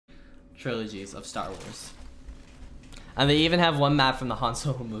trilogies of Star Wars. And they even have one map from the Han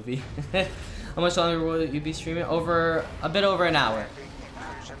Solo movie. How much longer will you be streaming? A bit over an hour.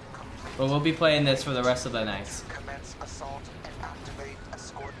 But we'll be playing this for the rest of the night. Commence assault and activate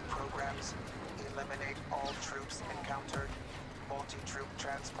escort programs. Eliminate all troops encountered. Multi-troop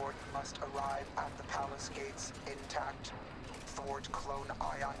transport must arrive at the palace gates intact. Thwart clone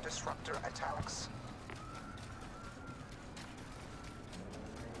ion disruptor attacks.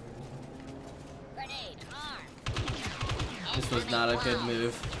 This was not a good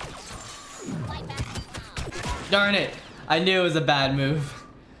move. Darn it! I knew it was a bad move.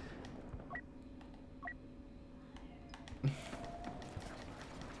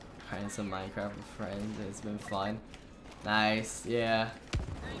 Playing some Minecraft with friends, it's been fun. Nice, yeah.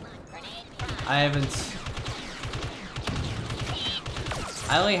 I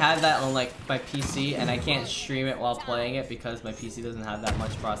only had that on like my PC, and I can't stream it while playing it because my PC doesn't have that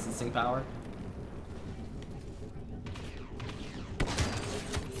much processing power.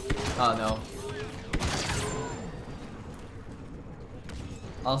 Oh no.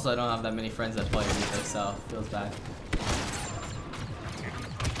 Also, I don't have that many friends that play it either, so it feels bad.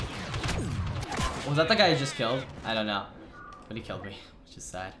 Was that the guy you just killed? I don't know. But he killed me, which is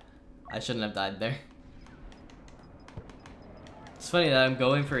sad. I shouldn't have died there. It's funny that I'm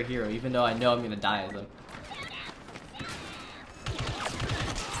going for a hero, even though I know I'm gonna die as him.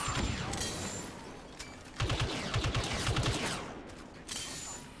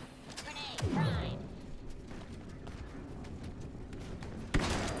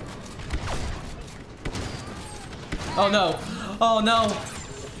 Oh no! Oh no!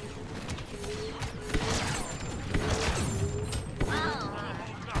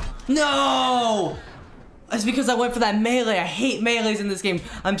 No! It's because I went for that melee. I hate melees in this game.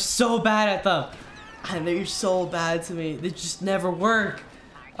 I'm so bad at them. And they're so bad to me. They just never work.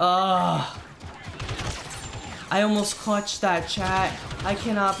 Ugh. I almost clutched that, chat. I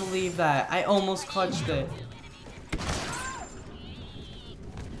cannot believe that. I almost clutched it.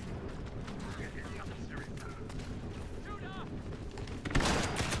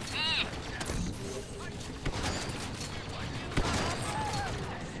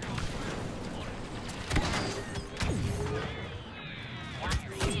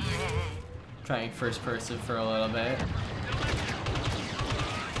 Trying first person for a little bit.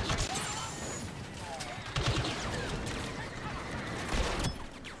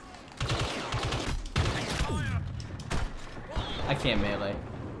 I can't melee.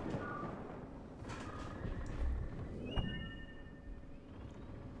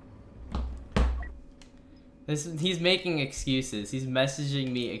 He's making excuses. He's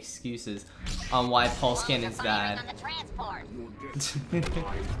messaging me excuses on why pulse cannon's bad.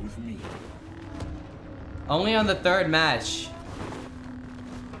 Only on the third match.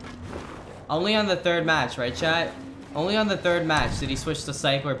 Only on the third match, right, chat? Only on the third match did he switch to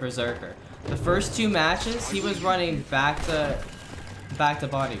Psycho or Berserker. The first two matches, he was running back to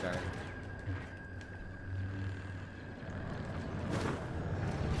Bodyguard.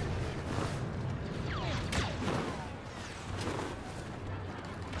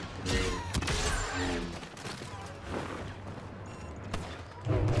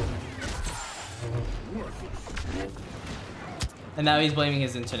 And now he's blaming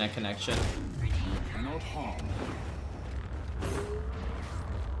his internet connection. Cannot harm.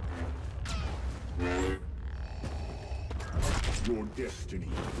 Your destiny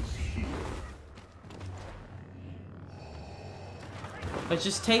is here. But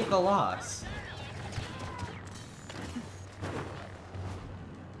just take the loss.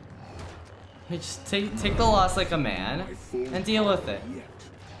 Just take the loss like a man and deal with it.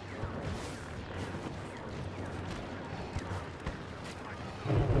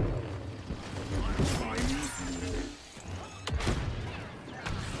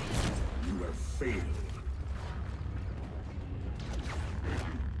 You have failed.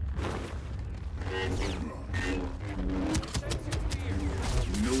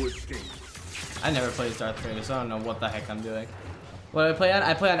 No escape. I never played Darth Vader, so I don't know what the heck I'm doing. What do I play on?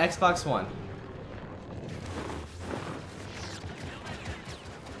 I play on Xbox One.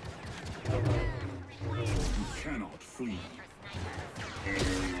 You cannot flee.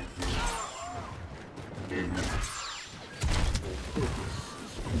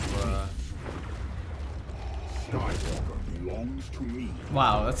 Skywalker belongs to me.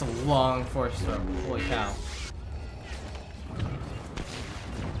 Wow, that's a long force throw. Holy cow.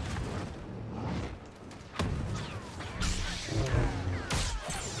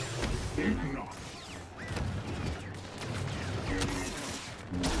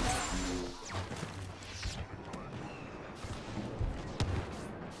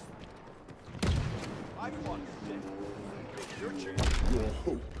 I fought stick. Your chance. Your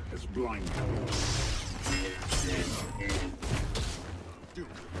hope has blinded Dude,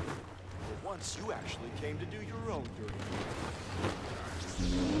 for once you actually came to do your own dirty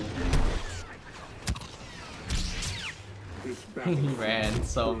you. This He battle ran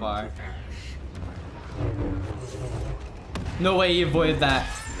so far. ash. No way he avoided that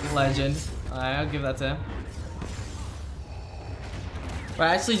legend. Alright, I'll give that to him. We're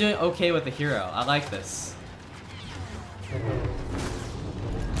actually doing okay with the hero. I like this.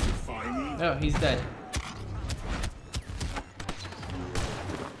 Defy me. Oh, he's dead.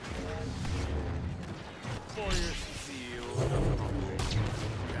 for your zeal.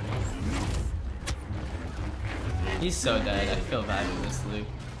 He's so dead. I feel bad for this Luke.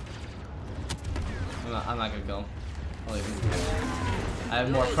 I'm not gonna kill him. I'll leave him. I have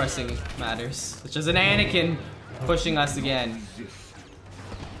more pressing matters, such as an Anakin pushing us again.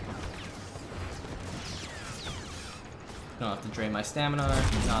 Don't have to drain my stamina or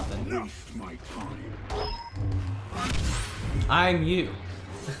nothing. Waste my time. I'm you.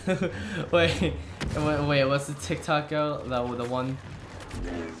 wait, what's the TikTok go? The one.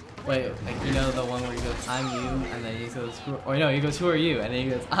 Wait, like you know the one where he goes, "I'm you," and then he goes, or no, he goes, "Who are you?" And then he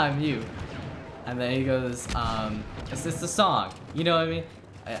goes, "I'm you," and then he goes, "It's just a song." You know what I mean?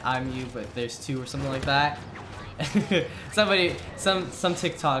 I'm you, but there's two or something like that. Somebody, some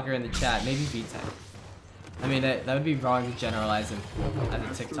TikToker in the chat, maybe VTech. I mean, that would be wrong to generalize him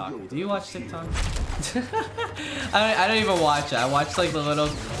as a TikTok. Do you watch TikTok? I don't even watch it. I watch like the little,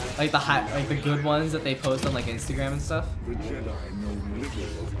 like the good ones that they post on like Instagram and stuff. The Jedi know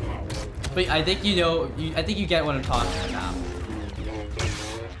little of power. But I think you know, I think you get what I'm talking about.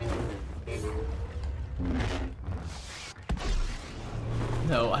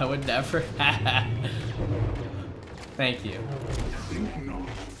 No, I would never. Thank you. Think not.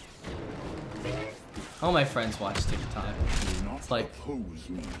 All my friends watch TikTok. Do not It's like oppose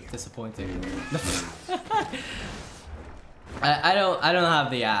me. disappointing. I don't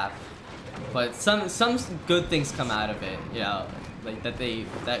have the app, but some good things come out of it. You know, like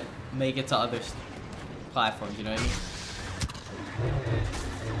that make it to other platforms. You know what I mean?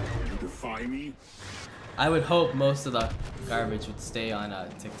 You defy me? I would hope most of the garbage would stay on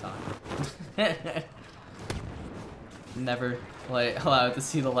TikTok. Never allow it to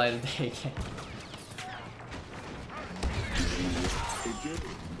see the light of day again. A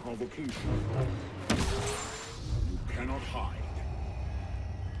deadly provocation. You cannot hide.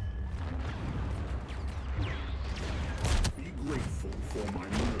 Be grateful for my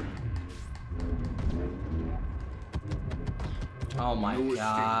murder. Oh my No escape.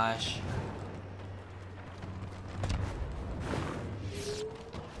 gosh.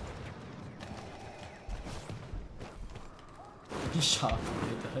 Shot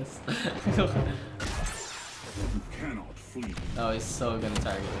it does. You cannot flee. Oh, he's so gonna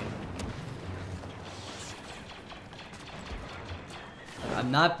target me.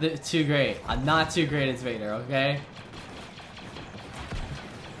 I'm not too great. I'm not too great as Vader, okay?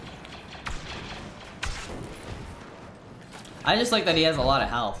 I just like that he has a lot of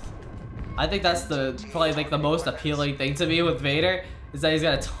health. I think that's probably like the most appealing thing to me with Vader is that he's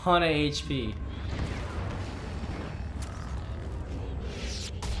got a ton of HP.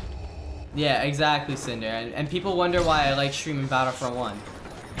 Yeah, exactly, Cinder. And people wonder why I like streaming Battlefront 1.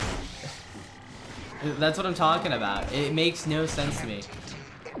 That's what I'm talking about. It makes no sense to me.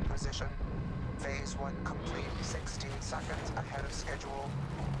 In position. Phase 1 complete 16 seconds ahead of schedule.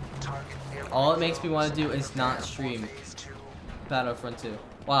 Target near. All it makes me want to do is not stream Phase 2. Battlefront 2.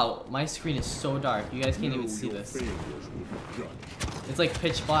 Wow, my screen is so dark. You guys can't even see Your this. failures will be judged. It's like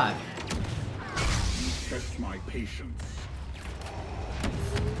pitch black. You test my patience.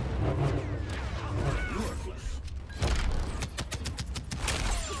 Worthless.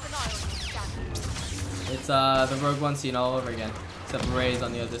 It's the Rogue One scene all over again. Except Rey's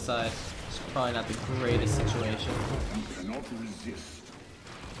on the other side. It's probably not the greatest situation. You cannot resist.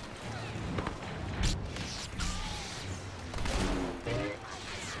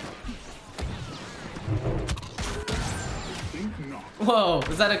 Think not. Whoa,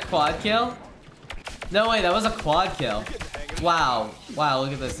 was that a quad kill? No way, that was a quad kill. Wow. Wow,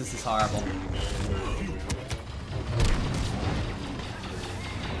 look at this. This is horrible.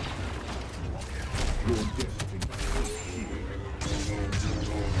 Your destiny is here.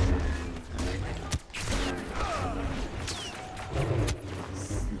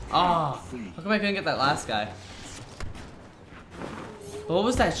 Ah, how come I couldn't get that last guy? What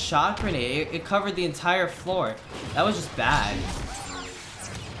was that shock grenade? It covered the entire floor. That was just bad.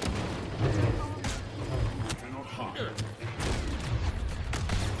 Cannot hide.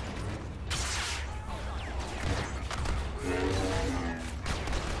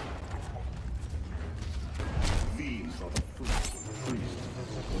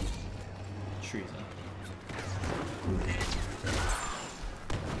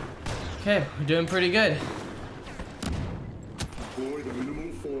 Okay, we're doing pretty good. Deploy the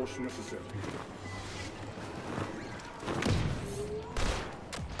minimal force necessary.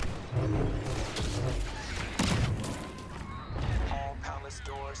 All palace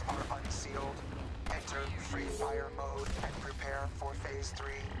doors are unsealed. Enter free fire mode and prepare for phase 3.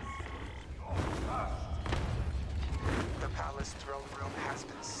 The palace throne room has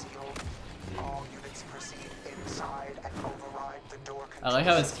been sealed. All units proceed inside and override the door controls. I like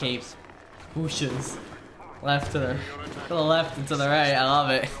how his cape whooshes left to the left and to the right. I love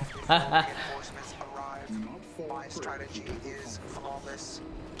it. Reinforcements arrive. My strategy is flawless.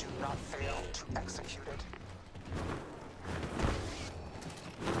 Do not fail to execute it.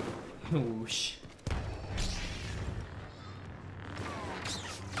 Whoosh.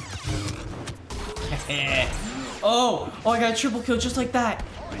 Oh, I got a triple kill just like that.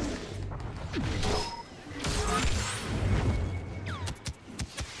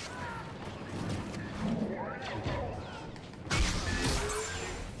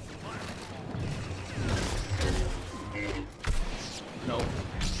 Nope.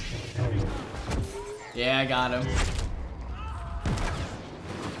 Yeah, I got him.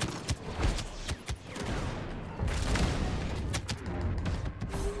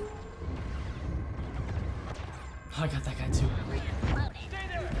 Oh, I got that guy too.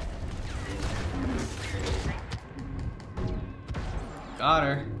 Got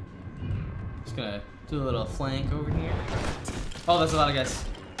her. Just gonna do a little flank over here. Oh, there's a lot of guys.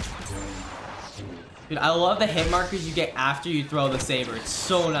 Dude, I love the hit markers you get after you throw the saber. It's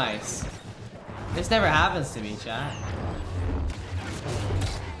so nice. This never happens to me, chat.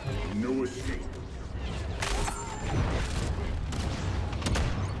 No escape.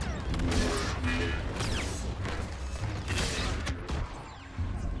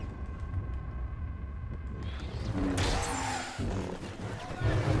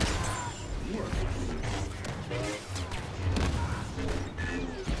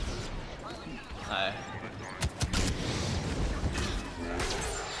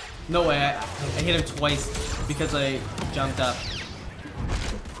 No way, I hit him twice because I jumped up.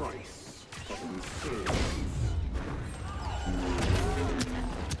 The price of insanity.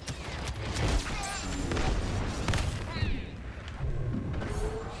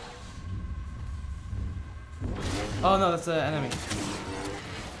 Oh no, that's an enemy.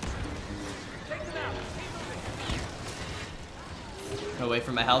 Go away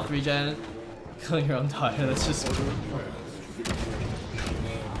from my health regen. Kill your own daughter, that's just...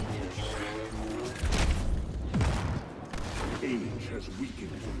 Age has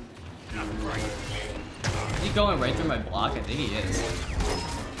weakened. Is he going right through my block? I think he is.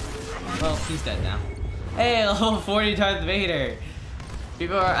 Well, he's dead now. Hey, level 40 Darth Vader!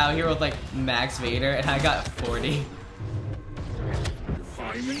 People are out here with like max Vader and I got 40.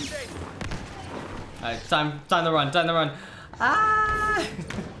 Alright, time to run. Ah!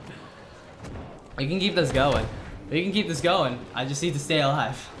 We can keep this going. I just need to stay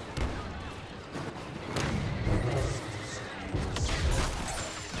alive.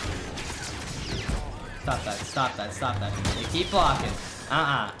 Stop that. You keep blocking.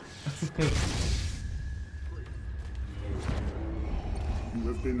 You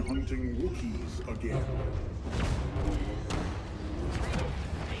have been hunting Wookiees again.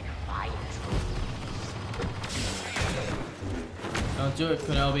 Don't do it,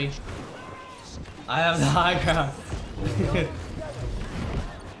 Kenobi. I have the high ground.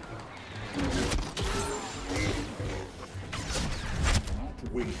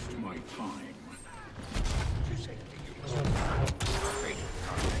 Not waste my time.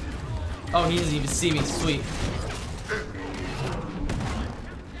 Oh, he doesn't even see me. Sweet.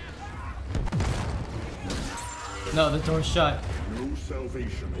 No, the door's shut. No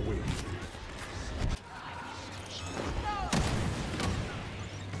salvation awaits.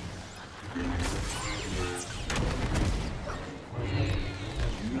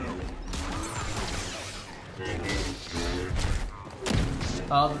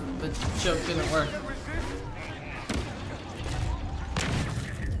 Oh, the choke didn't work.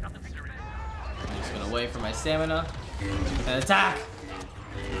 I'm just gonna wait for my stamina and attack.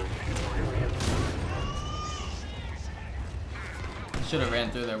 I should have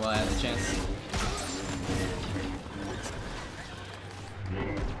ran through there while I had the chance.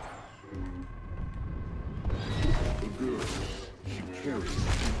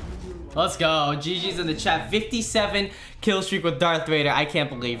 Let's go. GG's in the chat. 57 kill streak with Darth Vader. I can't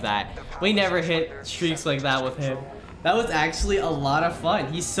believe that. We never hit streaks like that with him. That was actually a lot of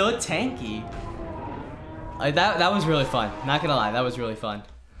fun. He's so tanky. Like that was really fun. Not gonna lie, that was really fun.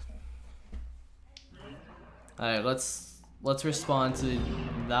 Alright, let's let's respond to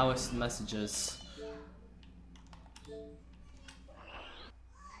those messages.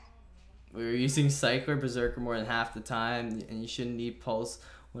 We were using Cycler Berserker more than half the time, and you shouldn't need Pulse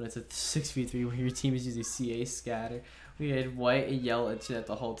when it's a 6v3 where your team is using CA Scatter. We had white and yellow internet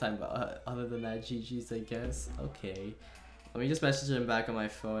the whole time, but other than that, GG's, I guess. Okay. Let me just message him back on my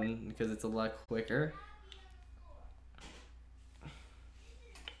phone because it's a lot quicker.